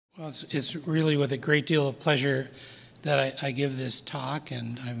Well, it's really with a great deal of pleasure that I give this talk,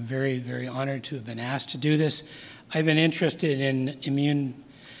 and I'm very, very honored to have been asked to do this. I've been interested in immune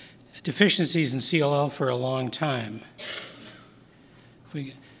deficiencies in CLL for a long time.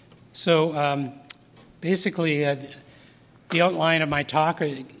 Basically, the outline of my talk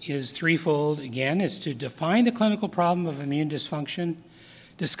is threefold. Again, it's to define the clinical problem of immune dysfunction,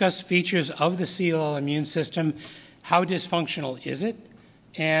 discuss features of the CLL immune system, how dysfunctional is it,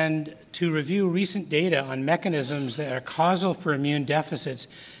 and to review recent data on mechanisms that are causal for immune deficits,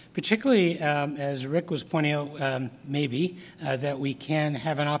 particularly, as Rick was pointing out, that we can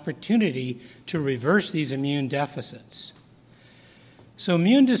have an opportunity to reverse these immune deficits. So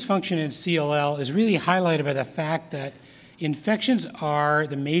immune dysfunction in CLL is really highlighted by the fact that infections are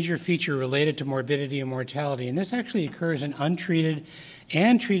the major feature related to morbidity and mortality, and this actually occurs in untreated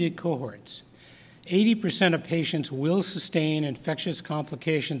and treated cohorts. 80% of patients will sustain infectious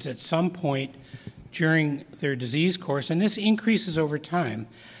complications at some point during their disease course, and this increases over time.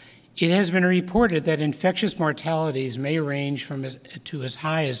 It has been reported that infectious mortalities may range to as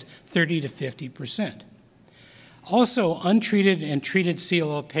high as 30 to 50%. Also, untreated and treated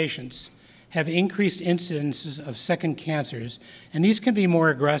CLL patients have increased incidences of second cancers, and these can be more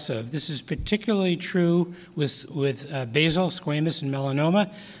aggressive. This is particularly true with basal squamous and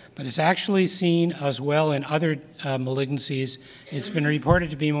melanoma, but it's actually seen as well in other malignancies. It's been reported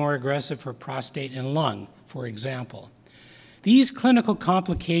to be more aggressive for prostate and lung, for example. These clinical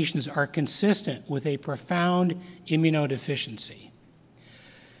complications are consistent with a profound immunodeficiency.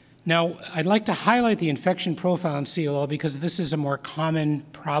 Now, I'd like to highlight the infection profile in CLL because this is a more common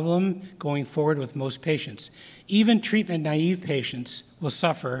problem going forward with most patients. Even treatment-naive patients will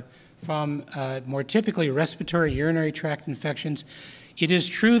suffer from more typically respiratory urinary tract infections. It is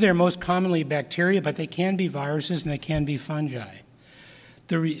true they're most commonly bacteria, but they can be viruses and they can be fungi.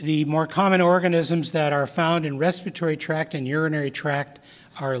 The more common organisms that are found in respiratory tract and urinary tract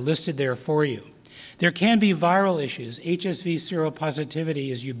are listed there for you. There can be viral issues. HSV seropositivity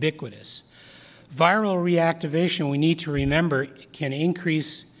is ubiquitous. Viral reactivation, we need to remember, can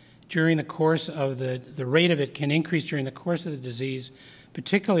increase during the course of the rate of it can increase during the course of the disease,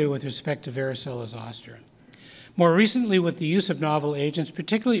 particularly with respect to varicella zoster. More recently, with the use of novel agents,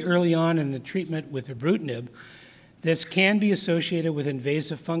 particularly early on in the treatment with ibrutinib, this can be associated with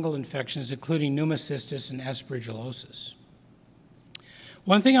invasive fungal infections, including pneumocystis and aspergillosis.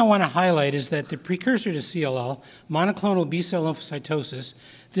 One thing I want to highlight is that the precursor to CLL, monoclonal B-cell lymphocytosis,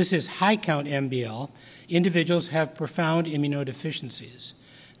 this is high-count MBL, individuals have profound immunodeficiencies.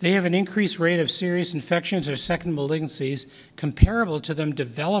 They have an increased rate of serious infections or second malignancies comparable to them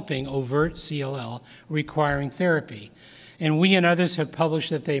developing overt CLL requiring therapy. And we and others have published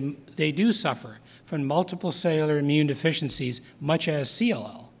that they do suffer from multiple cellular immune deficiencies, much as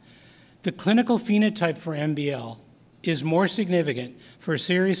CLL. The clinical phenotype for MBL is more significant for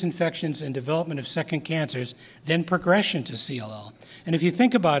serious infections and development of second cancers than progression to CLL. And if you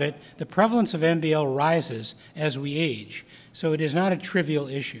think about it, the prevalence of MBL rises as we age, so it is not a trivial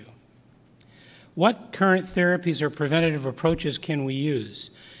issue. What current therapies or preventative approaches can we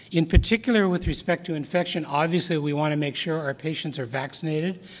use? In particular, with respect to infection, obviously we want to make sure our patients are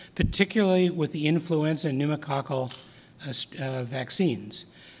vaccinated, particularly with the influenza and pneumococcal vaccines.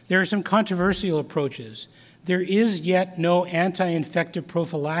 There are some controversial approaches. There is yet no anti-infective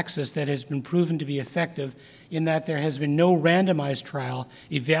prophylaxis that has been proven to be effective, in that there has been no randomized trial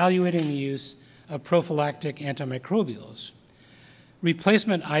evaluating the use of prophylactic antimicrobials.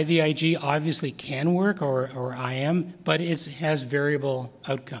 Replacement IVIG obviously can work, or IM, but it has variable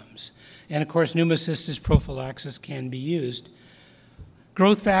outcomes. And of course, pneumocystis prophylaxis can be used.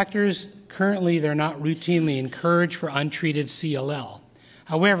 Growth factors, currently they're not routinely encouraged for untreated CLL.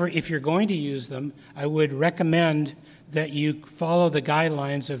 However, if you're going to use them, I would recommend that you follow the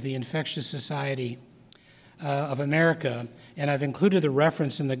guidelines of the Infectious Society of America, and I've included the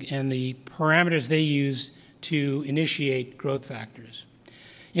reference and the parameters they use to initiate growth factors.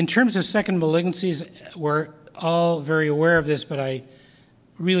 In terms of second malignancies, we're all very aware of this, but I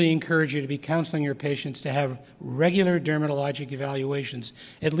really encourage you to be counseling your patients to have regular dermatologic evaluations,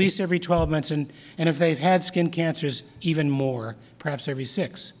 at least every 12 months, and if they've had skin cancers, even more, perhaps every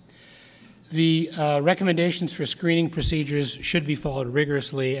 6. The recommendations for screening procedures should be followed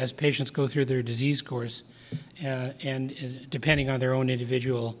rigorously as patients go through their disease course and depending on their own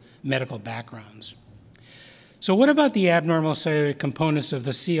individual medical backgrounds. So what about the abnormal cellular components of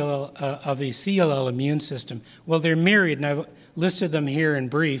the CLL immune system? Well, they're myriad, and I've listed them here in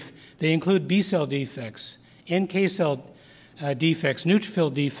brief. They include B-cell defects, NK cell defects,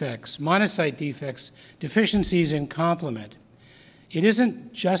 neutrophil defects, monocyte defects, deficiencies in complement. It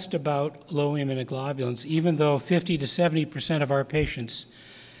isn't just about low immunoglobulins, even though 50 to 70% of our patients,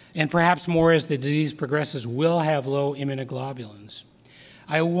 and perhaps more as the disease progresses, will have low immunoglobulins.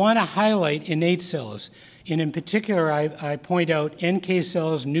 I want to highlight innate cells. And in particular, I point out NK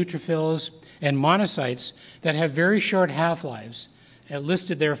cells, neutrophils, and monocytes that have very short half-lives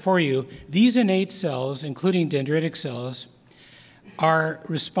listed there for you. These innate cells, including dendritic cells, are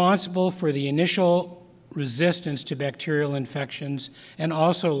responsible for the initial resistance to bacterial infections and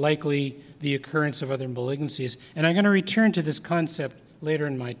also likely the occurrence of other malignancies. And I'm going to return to this concept later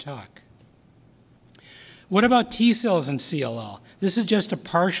in my talk. What about T cells in CLL? This is just a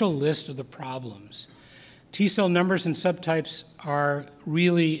partial list of the problems. T cell numbers and subtypes are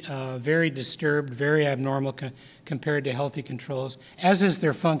really very disturbed, very abnormal compared to healthy controls, as is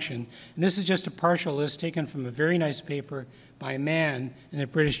their function. And this is just a partial list taken from a very nice paper by Mann in the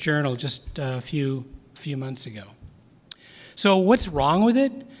British Journal just a few months ago. So what's wrong with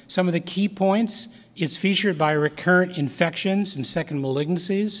it? Some of the key points: it's featured by recurrent infections and second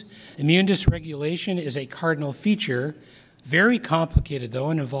malignancies. Immune dysregulation is a cardinal feature, very complicated though,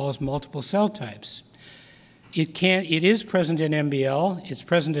 and involves multiple cell types. It is present in MBL, it's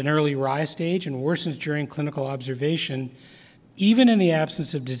present in early RI stage, and worsens during clinical observation. Even in the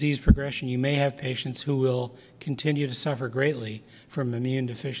absence of disease progression, you may have patients who will continue to suffer greatly from immune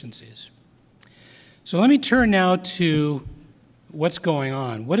deficiencies. So let me turn now to what's going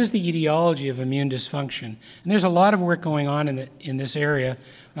on. What is the etiology of immune dysfunction? And there's a lot of work going on in this area.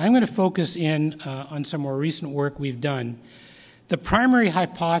 I'm going to focus in on some more recent work we've done. The primary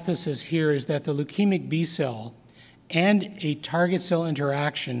hypothesis here is that the leukemic B cell and a target cell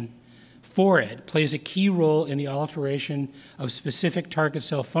interaction for it plays a key role in the alteration of specific target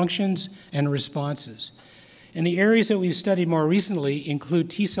cell functions and responses. And the areas that we've studied more recently include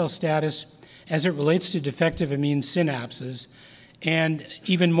T cell status as it relates to defective immune synapses, and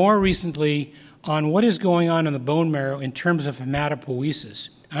even more recently on what is going on in the bone marrow in terms of hematopoiesis.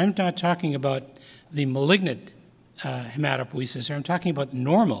 I'm not talking about the malignant hematopoiesis, I'm talking about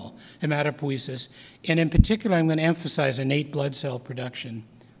normal hematopoiesis, and in particular I'm going to emphasize innate blood cell production.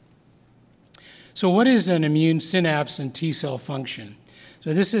 So what is an immune synapse and T cell function?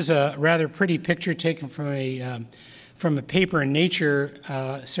 So this is a rather pretty picture taken from a paper in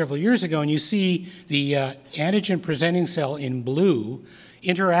Nature several years ago, and you see the antigen-presenting cell in blue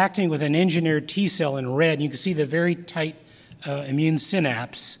interacting with an engineered T cell in red, and you can see the very tight immune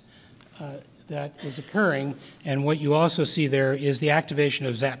synapse that is occurring, and what you also see there is the activation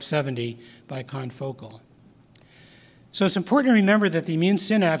of ZAP70 by confocal. So it's important to remember that the immune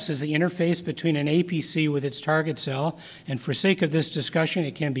synapse is the interface between an APC with its target cell, and for sake of this discussion,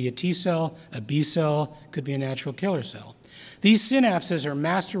 it can be a T cell, a B cell, could be a natural killer cell. These synapses are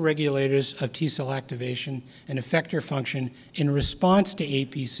master regulators of T cell activation and effector function in response to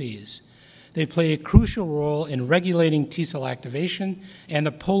APCs. They play a crucial role in regulating T cell activation and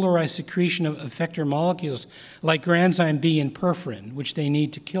the polarized secretion of effector molecules like granzyme B and perforin, which they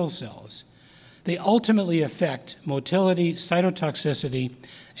need to kill cells. They ultimately affect motility, cytotoxicity,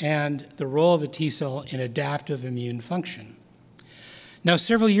 and the role of the T cell in adaptive immune function. Now,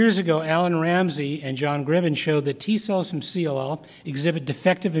 several years ago, Alan Ramsey and John Gribben showed that T cells from CLL exhibit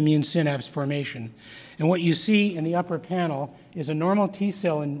defective immune synapse formation. And what you see in the upper panel is a normal T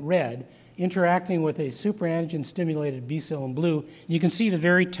cell in red interacting with a superantigen-stimulated B cell in blue. You can see the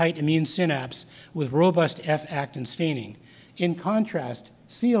very tight immune synapse with robust F-actin staining. In contrast,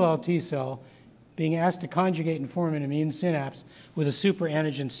 CLL T cell being asked to conjugate and form an immune synapse with a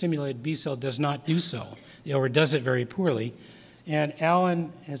superantigen-stimulated B cell does not do so, or does it very poorly. And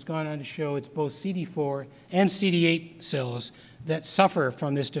Alan has gone on to show it's both CD4 and CD8 cells that suffer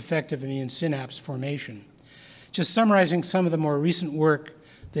from this defective immune synapse formation. Just summarizing some of the more recent work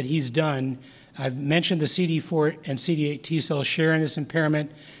that he's done, I've mentioned the CD4 and CD8 T cells sharing this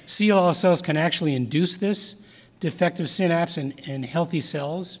impairment. CLL cells can actually induce this defective synapse in healthy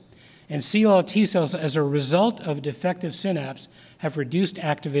cells. And CLL T cells, as a result of defective synapse, have reduced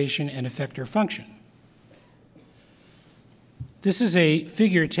activation and effector function. This is a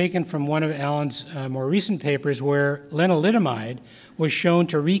figure taken from one of Alan's more recent papers where lenalidomide was shown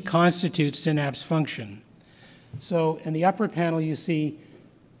to reconstitute synapse function. So in the upper panel, you see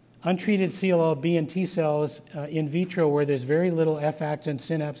untreated CLL B and T cells in vitro where there's very little F-actin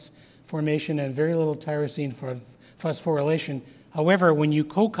synapse formation and very little tyrosine phosphorylation. However, when you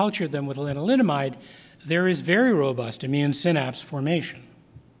co-culture them with lenalidomide, there is very robust immune synapse formation.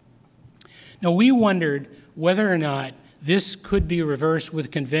 Now, we wondered whether or not this could be reversed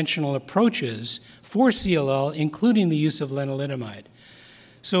with conventional approaches for CLL, including the use of lenalidomide.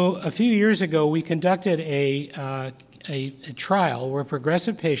 So a few years ago, we conducted a a trial where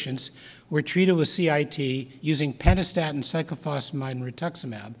progressive patients were treated with CIT using pentostatin, cyclophosphamide, and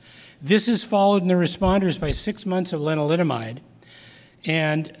rituximab. This is followed in the responders by 6 months of lenalidomide,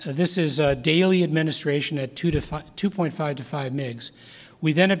 and this is a daily administration at 2.5 to 5 mg.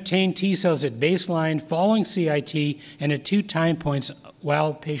 We then obtained T cells at baseline following CIT and at 2 time points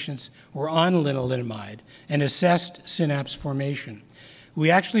while patients were on lenalidomide and assessed synapse formation. We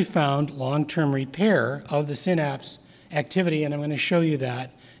actually found long-term repair of the synapse activity, and I'm going to show you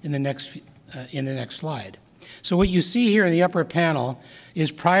that in the next slide. So what you see here in the upper panel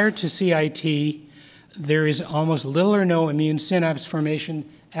is prior to CIT, there is almost little or no immune synapse formation.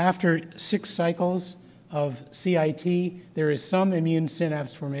 After 6 cycles of CIT, there is some immune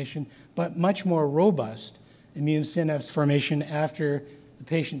synapse formation, but much more robust immune synapse formation after the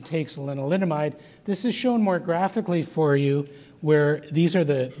patient takes lenalidomide. This is shown more graphically for you, where these are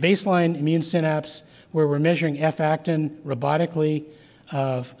the baseline immune synapse, where we're measuring F-actin robotically.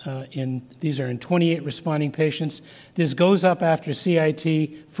 These are in 28 responding patients. This goes up after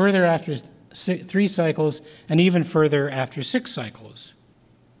CIT, further after 3 cycles, and even further after 6 cycles.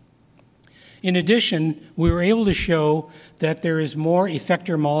 In addition, we were able to show that there is more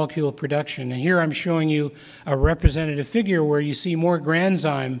effector molecule production. And here I'm showing you a representative figure where you see more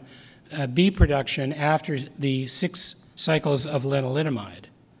granzyme B production after the 6 cycles of lenalidomide.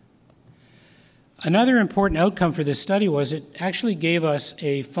 Another important outcome for this study was it actually gave us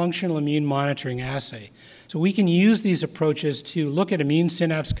a functional immune monitoring assay. So we can use these approaches to look at immune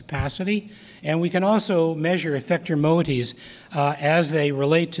synapse capacity, and we can also measure effector moieties as they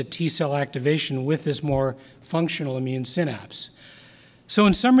relate to T cell activation with this more functional immune synapse. So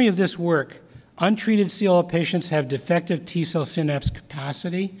in summary of this work, untreated CLL patients have defective T cell synapse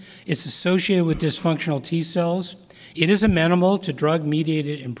capacity. It's associated with dysfunctional T cells. It is amenable to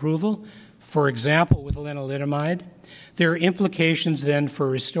drug-mediated improval, for example, with lenalidomide. There are implications then for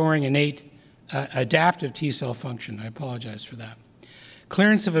restoring innate adaptive T cell function. I apologize for that.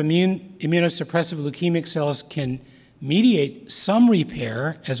 Clearance of immunosuppressive leukemic cells can mediate some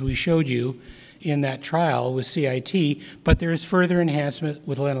repair, as we showed you in that trial with CIT, but there is further enhancement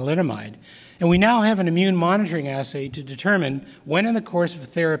with lenalidomide. And we now have an immune monitoring assay to determine when in the course of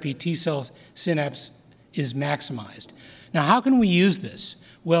therapy T cell synapse is maximized. Now, how can we use this?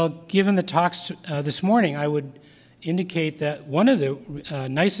 Well, given the talks this morning, I would indicate that one of the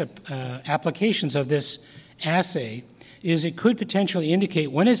nice applications of this assay is it could potentially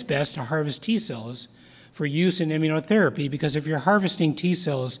indicate when it's best to harvest T cells for use in immunotherapy, because if you're harvesting T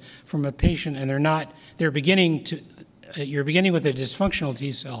cells from a patient and you're beginning with a dysfunctional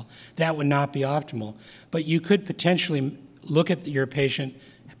T cell, that would not be optimal. But you could potentially look at your patient,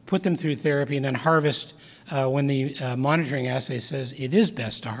 put them through therapy, and then harvest when the monitoring assay says it is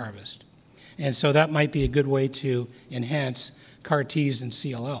best to harvest. And so that might be a good way to enhance CAR-Ts and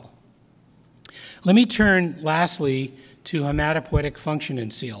CLL. Let me turn lastly to hematopoietic function in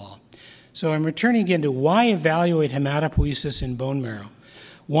CLL. So I'm returning again to why evaluate hematopoiesis in bone marrow.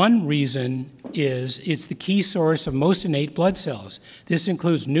 One reason is it's the key source of most innate blood cells. This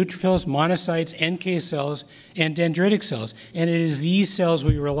includes neutrophils, monocytes, NK cells, and dendritic cells. And it is these cells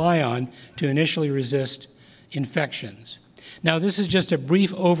we rely on to initially resist infections. Now, this is just a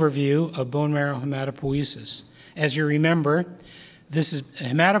brief overview of bone marrow hematopoiesis. As you remember, this is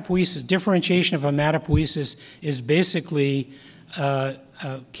hematopoiesis. Differentiation of hematopoiesis is basically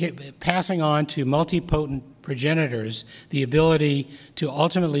passing on to multipotent progenitors the ability to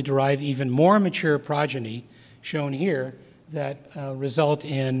ultimately derive even more mature progeny, shown here, that result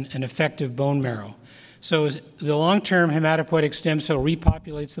in an effective bone marrow. So the long-term hematopoietic stem cell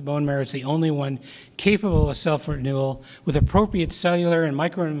repopulates the bone marrow. It's the only one capable of self-renewal with appropriate cellular and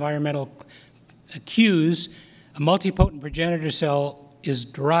microenvironmental cues. A multipotent progenitor cell is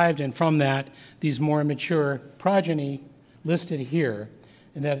derived, and from that, these more mature progeny listed here,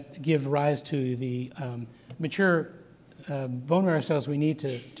 and that give rise to the mature bone marrow cells we need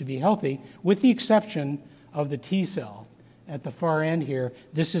to be healthy, with the exception of the T cell. At the far end here,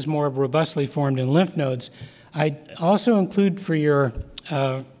 this is more robustly formed in lymph nodes. I also include for your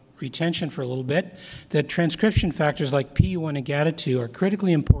retention for a little bit that transcription factors like PU1 and GATA2 are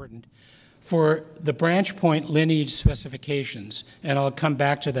critically important for the branch point lineage specifications, and I'll come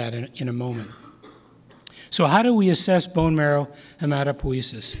back to that in a moment. So how do we assess bone marrow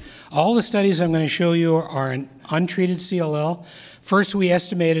hematopoiesis? All the studies I'm going to show you are in untreated CLL. First, we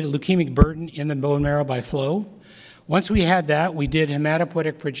estimated leukemic burden in the bone marrow by flow. Once we had that, we did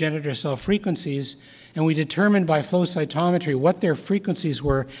hematopoietic progenitor cell frequencies, and we determined by flow cytometry what their frequencies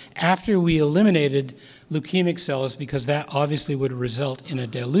were after we eliminated leukemic cells, because that obviously would result in a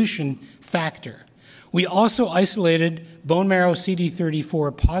dilution factor. We also isolated bone marrow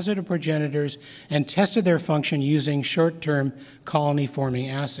CD34 positive progenitors and tested their function using short-term colony-forming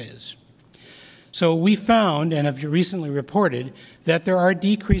assays. So we found, and have recently reported, that there are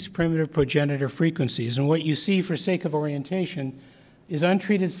decreased primitive progenitor frequencies. And what you see, for sake of orientation, is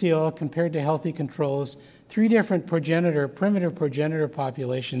untreated CLL compared to healthy controls, 3 different primitive progenitor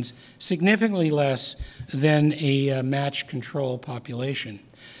populations, significantly less than a matched control population.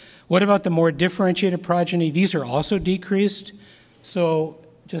 What about the more differentiated progeny? These are also decreased. So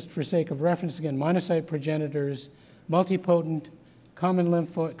just for sake of reference, again, monocyte progenitors, multipotent, common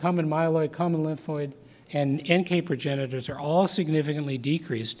myeloid, common lymphoid, and NK progenitors are all significantly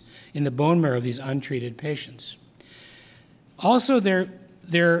decreased in the bone marrow of these untreated patients. Also,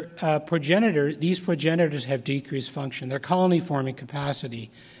 these progenitors have decreased function. Their colony-forming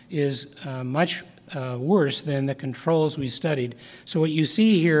capacity is much worse than the controls we studied. So what you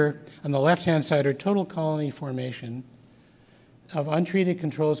see here on the left-hand side are total colony formation of untreated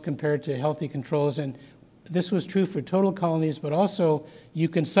controls compared to healthy controls. And this was true for total colonies, but also you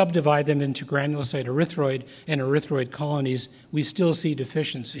can subdivide them into granulocyte erythroid and erythroid colonies. We still see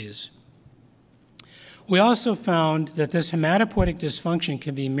deficiencies. We also found that this hematopoietic dysfunction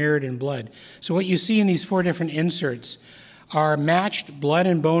can be mirrored in blood. So what you see in these 4 different inserts are matched blood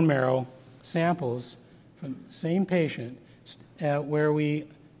and bone marrow samples from the same patient where we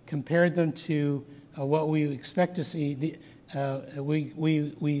compared them to what we expect to see.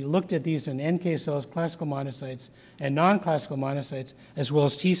 We looked at these in NK cells, classical monocytes, and non-classical monocytes, as well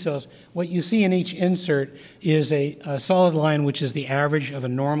as T cells. What you see in each insert is a solid line, which is the average of a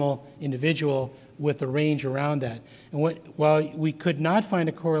normal individual with the range around that. And while we could not find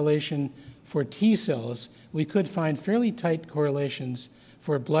a correlation for T cells, we could find fairly tight correlations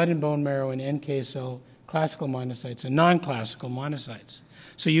for blood and bone marrow and NK cell classical monocytes and non-classical monocytes.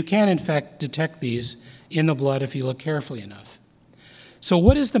 So you can, in fact, detect these in the blood if you look carefully enough. So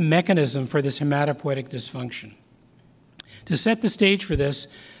what is the mechanism for this hematopoietic dysfunction? To set the stage for this,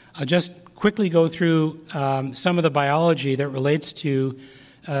 I'll just quickly go through some of the biology that relates to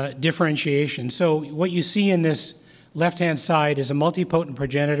differentiation. So what you see in this left-hand side is a multipotent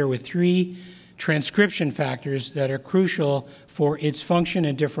progenitor with 3 transcription factors that are crucial for its function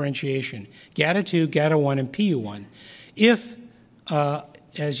and differentiation: GATA2, GATA1, and PU1. If,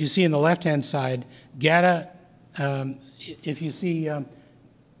 as you see in the left-hand side, if you see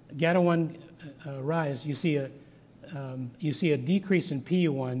GATA1 rise, you see a decrease in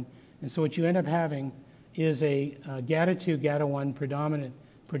PU1, and so what you end up having is a GATA2, GATA1 predominant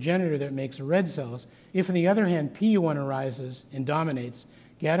progenitor that makes red cells. If, on the other hand, PU1 arises and dominates,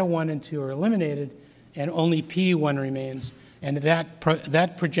 GATA1 and 2 are eliminated, and only PU1 remains, and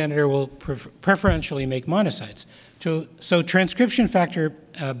that progenitor will preferentially make monocytes. So transcription factor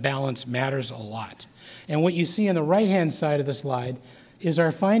balance matters a lot. And what you see on the right-hand side of the slide is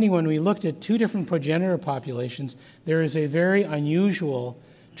our finding when we looked at 2 different progenitor populations. There is a very unusual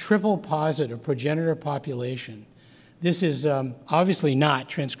triple positive progenitor population. This is obviously not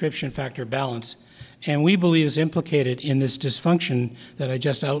transcription factor balance, and we believe is implicated in this dysfunction that I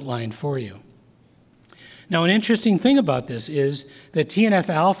just outlined for you. Now, an interesting thing about this is that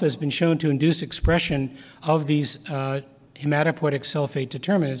TNF-alpha has been shown to induce expression of these hematopoietic sulfate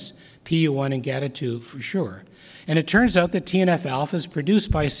determinants, PU1 and GATA2 for sure. And it turns out that TNF-alpha is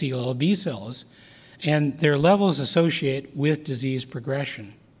produced by CLL B cells, and their levels associate with disease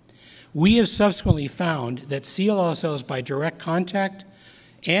progression. We have subsequently found that CLL cells by direct contact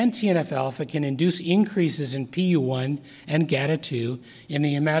and TNF-alpha can induce increases in PU1 and GATA2 in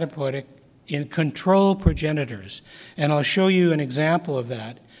the hematopoietic in control progenitors. And I'll show you an example of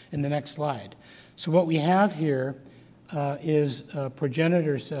that in the next slide. So what we have here is a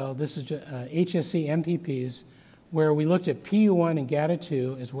progenitor cell. This is HSC MPPs, where we looked at PU1 and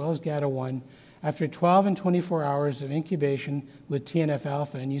GATA2 as well as GATA1 after 12 and 24 hours of incubation with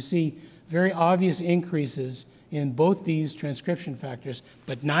TNF-alpha. And you see very obvious increases in both these transcription factors,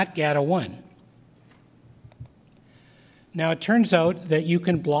 but not GATA1. Now, it turns out that you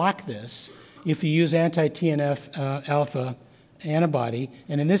can block this if you use anti-TNF-alpha antibody.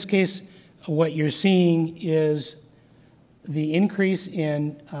 And in this case, what you're seeing is the increase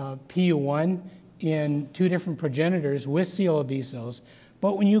in PU1 in 2 different progenitors with CLL B cells.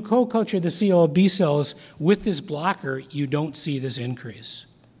 But when you co-culture the CLL B cells with this blocker, you don't see this increase.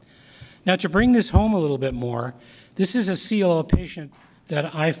 Now, to bring this home a little bit more, this is a CLL patient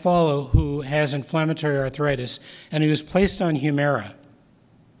that I follow who has inflammatory arthritis, and he was placed on Humira.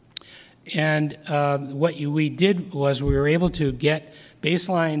 And what we did was we were able to get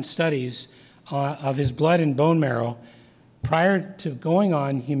baseline studies of his blood and bone marrow prior to going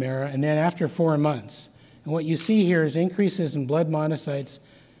on Humira and then after 4 months. And what you see here is increases in blood monocytes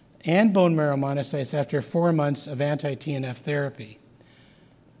and bone marrow monocytes after 4 months of anti-TNF therapy.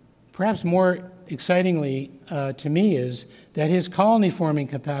 Perhaps more excitingly to me is that his colony-forming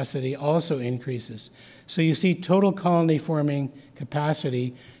capacity also increases. So you see total colony-forming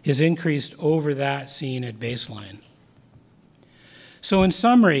capacity is increased over that seen at baseline. So in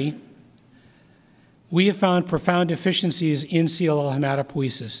summary, we have found profound deficiencies in CLL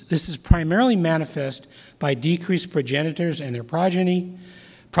hematopoiesis. This is primarily manifest by decreased progenitors and their progeny.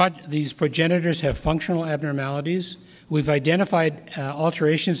 These progenitors have functional abnormalities. We've identified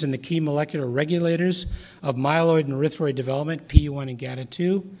alterations in the key molecular regulators of myeloid and erythroid development, PU1 and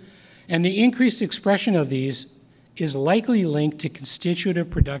GATA2, and the increased expression of these is likely linked to constitutive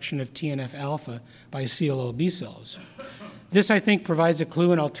production of TNF-alpha by CLL B cells. This, I think, provides a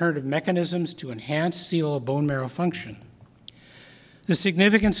clue in alternative mechanisms to enhance CLL bone marrow function. The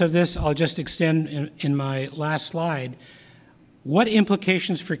significance of this I'll just extend in my last slide. What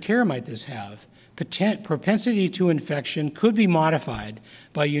implications for care might this have? Propensity to infection could be modified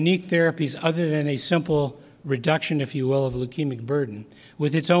by unique therapies other than a simple reduction, if you will, of leukemic burden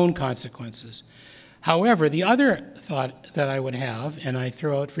with its own consequences. However, the other thought that I would have, and I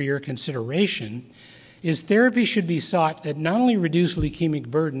throw out for your consideration, is therapy should be sought that not only reduce leukemic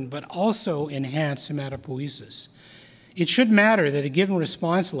burden, but also enhance hematopoiesis. It should matter that a given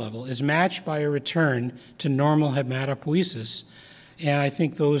response level is matched by a return to normal hematopoiesis, and I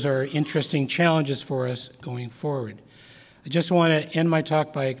think those are interesting challenges for us going forward. I just want to end my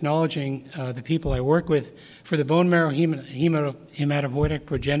talk by acknowledging the people I work with for the bone marrow hematopoietic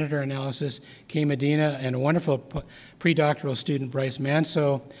progenitor analysis, Kay Medina, and a wonderful predoctoral student, Bryce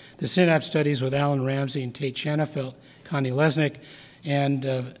Manso, the SYNAPSE studies with Alan Ramsey and Tate Shanafelt, Connie Lesnick,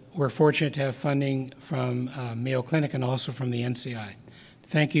 and we're fortunate to have funding from Mayo Clinic and also from the NCI.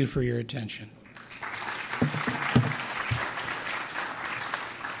 Thank you for your attention.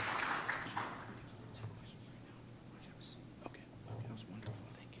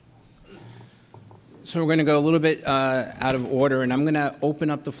 So we're going to go a little bit out of order, and I'm going to open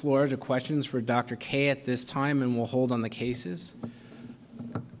up the floor to questions for Dr. Kay at this time, and we'll hold on the cases.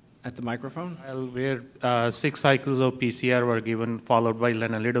 At the microphone. Where 6 cycles of PCR were given, followed by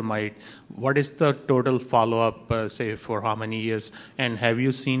lenalidomide, what is the total follow-up, say, for how many years? And have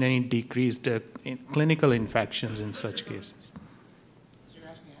you seen any decreased clinical infections in such cases? So you're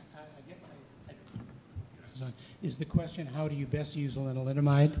asking, is the question, how do you best use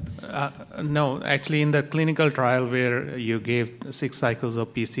lenalidomide? No, actually in the clinical trial where you gave 6 cycles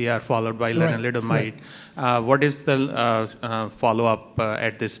of PCR followed by lenalidomide, what is the follow-up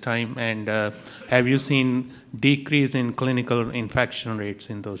at this time? And have you seen decrease in clinical infection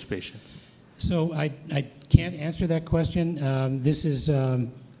rates in those patients? So I can't answer that question. This is a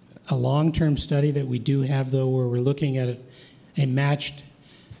long-term study that we do have, though, where we're looking at a matched,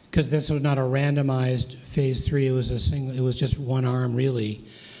 because this was not a randomized phase 3, it was just one arm, really.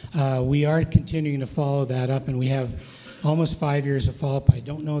 We are continuing to follow that up, and we have almost 5 years of follow-up. I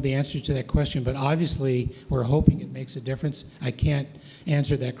don't know the answer to that question, but obviously we're hoping it makes a difference. I can't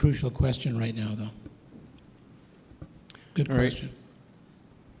answer that crucial question right now, though. Good question.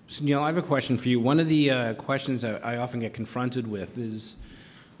 So, Neil, I have a question for you. One of the questions that I often get confronted with is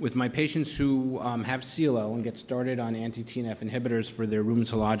with my patients who have CLL and get started on anti-TNF inhibitors for their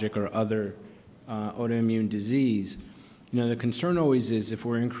rheumatologic or other autoimmune disease, the concern always is if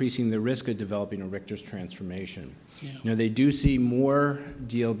we're increasing the risk of developing a Richter's transformation. Yeah. They do see more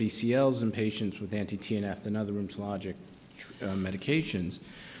DLBCLs in patients with anti-TNF than other rheumatologic medications.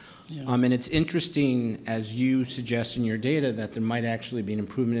 Yeah. And it's interesting, as you suggest in your data, that there might actually be an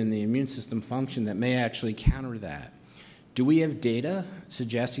improvement in the immune system function that may actually counter that. Do we have data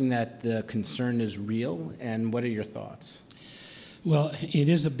suggesting that the concern is real, and what are your thoughts? Well, it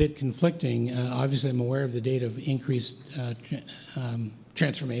is a bit conflicting. Obviously, I'm aware of the data of increased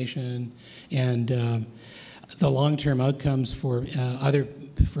transformation and the long-term outcomes for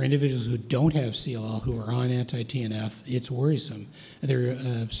individuals who don't have CLL who are on anti-TNF. It's worrisome.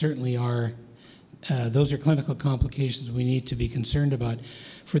 There certainly are. Those are clinical complications we need to be concerned about.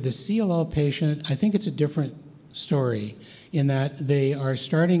 For the CLL patient, I think it's a different story in that they are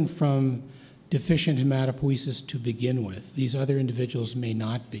starting from deficient hematopoiesis to begin with. These other individuals may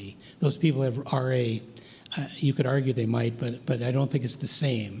not be. Those people have RA. You could argue they might, but I don't think it's the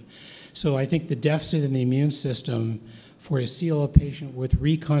same. So I think the deficit in the immune system for a CLL patient with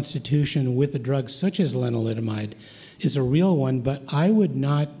reconstitution with a drug such as lenalidomide is a real one, but I would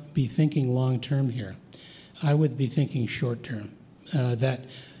not be thinking long-term here. I would be thinking short-term, that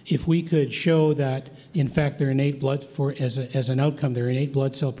if we could show that, in fact, their innate blood as an outcome, their innate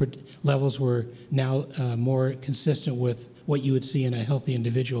blood cell levels were now more consistent with what you would see in a healthy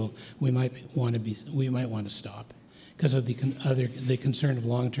individual, we might want to stop because of the concern of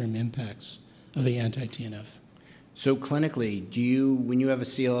long-term impacts of the anti-TNF. So clinically, when you have a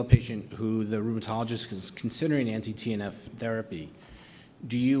CLL patient who the rheumatologist is considering anti-TNF therapy,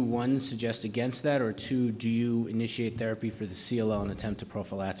 do you, one, suggest against that, or two, do you initiate therapy for the CLL and attempt to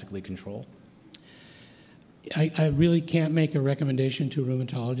prophylactically control? I really can't make a recommendation to a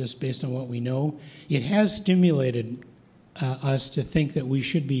rheumatologist based on what we know. It has stimulated us to think that we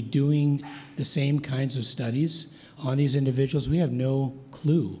should be doing the same kinds of studies on these individuals. We have no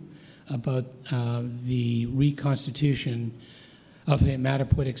clue about the reconstitution of the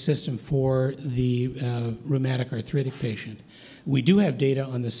hematopoietic system for the rheumatic arthritic patient. We do have data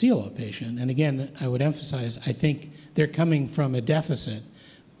on the CLL patient, and again, I would emphasize, I think they're coming from a deficit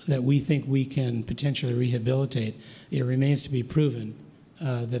that we think we can potentially rehabilitate. It remains to be proven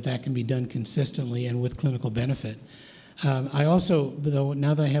that can be done consistently and with clinical benefit. I also, though,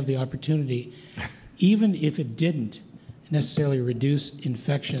 now that I have the opportunity, even if it didn't necessarily reduce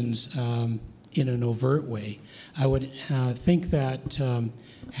infections in an overt way, I would think that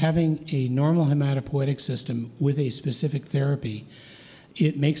having a normal hematopoietic system with a specific therapy,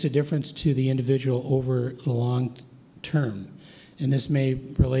 it makes a difference to the individual over the long term. And this may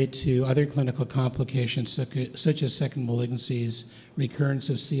relate to other clinical complications such as second malignancies, recurrence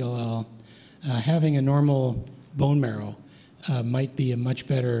of CLL. Having a normal bone marrow might be a much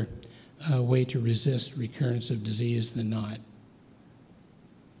better way to resist recurrence of disease than not.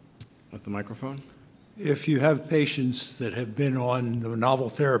 With the microphone? If you have patients that have been on the novel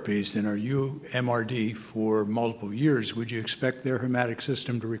therapies and are UMRD for multiple years, would you expect their hepatic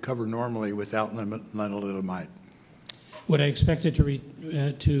system to recover normally without lenalidomide? Would I expect it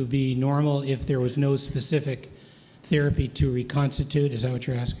to be normal if there was no specific therapy to reconstitute? Is that what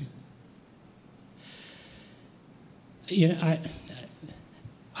you're asking? You know,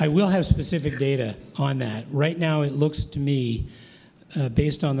 I will have specific data on that. Right now, it looks to me,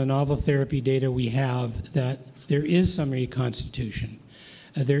 based on the novel therapy data we have, that there is some reconstitution.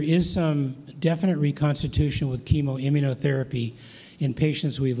 There is some definite reconstitution with chemoimmunotherapy in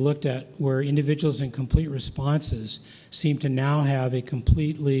patients we've looked at where individuals in complete responses seem to now have a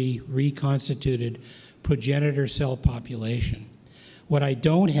completely reconstituted progenitor cell population. What I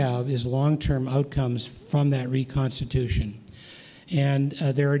don't have is long-term outcomes from that reconstitution. And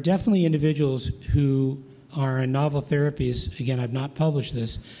there are definitely individuals who are on novel therapies, again, I've not published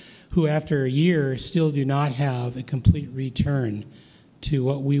this, who after a year still do not have a complete return to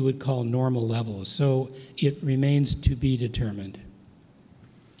what we would call normal levels. So it remains to be determined.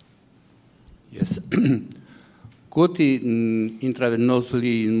 Yes. Could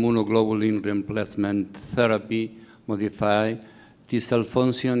intravenously immunoglobulin replacement therapy modify T-cell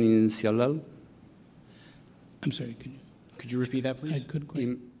function in CLL? I'm sorry, could you repeat that, please? I couldn't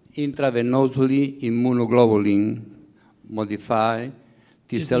quite. Intravenously immunoglobulin modify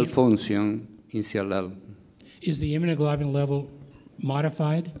T-cell function in CLL. Is the immunoglobulin level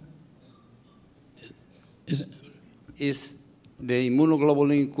modified? Is the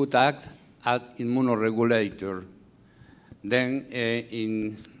immunoglobulin could act as immunoregulator. Then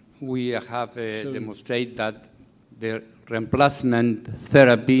we have demonstrated that the replacement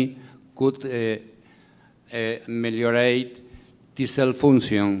therapy could ameliorate T-cell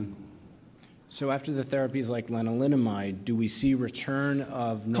function. So after the therapies like lenalidomide, do we see return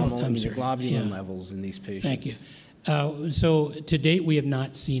of normal immunoglobulin levels in these patients? Thank you. So to date, we have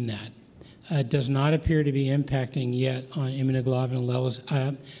not seen that. It does not appear to be impacting yet on immunoglobulin levels.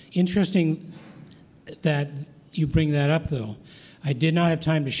 Interesting that you bring that up, though. I did not have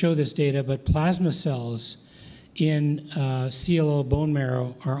time to show this data, but plasma cells in CLL bone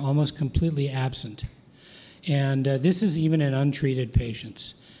marrow are almost completely absent. And this is even in untreated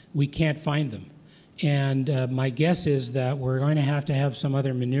patients. We can't find them. And my guess is that we're going to have some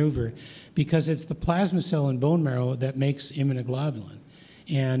other maneuver because it's the plasma cell in bone marrow that makes immunoglobulin.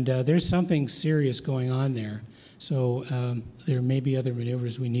 And there's something serious going on there. So there may be other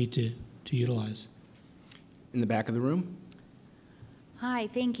maneuvers we need to utilize. In the back of the room? Hi,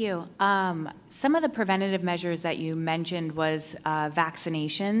 thank you. Some of the preventative measures that you mentioned was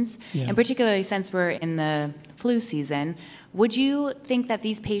vaccinations, and particularly since we're in the flu season, would you think that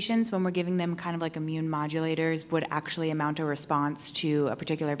these patients, when we're giving them kind of like immune modulators, would actually amount a response to a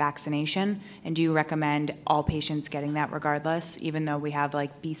particular vaccination? And do you recommend all patients getting that regardless, even though we have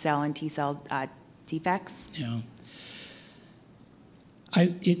like B-cell and T-cell defects? Yeah.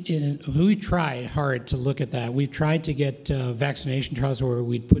 We tried hard to look at that. We've tried to get vaccination trials where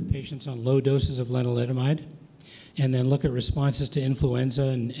we'd put patients on low doses of lenalidomide and then look at responses to influenza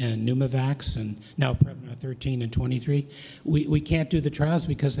and Pneumovax and now Prevnar 13 and 23. We can't do the trials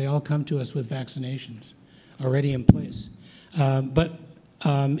because they all come to us with vaccinations already in place. But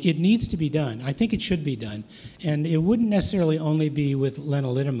it needs to be done. I think it should be done. And it wouldn't necessarily only be with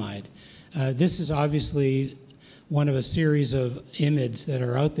lenalidomide. This is obviously one of a series of IMiDs that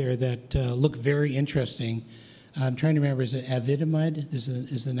are out there that look very interesting. I'm trying to remember, is it avidamide? Is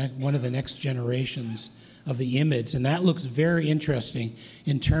one of the next generations of the IMiDs, and that looks very interesting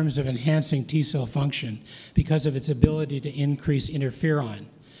in terms of enhancing T-cell function because of its ability to increase interferon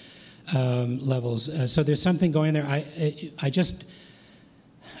levels. So there's something going there.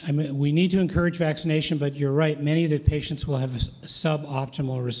 We need to encourage vaccination, but you're right, many of the patients will have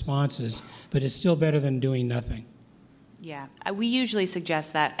suboptimal responses, but it's still better than doing nothing. Yeah, we usually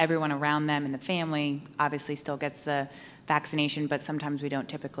suggest that everyone around them in the family obviously still gets the vaccination, but sometimes we don't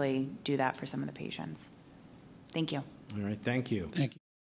typically do that for some of the patients. Thank you. All right, thank you. Thank you.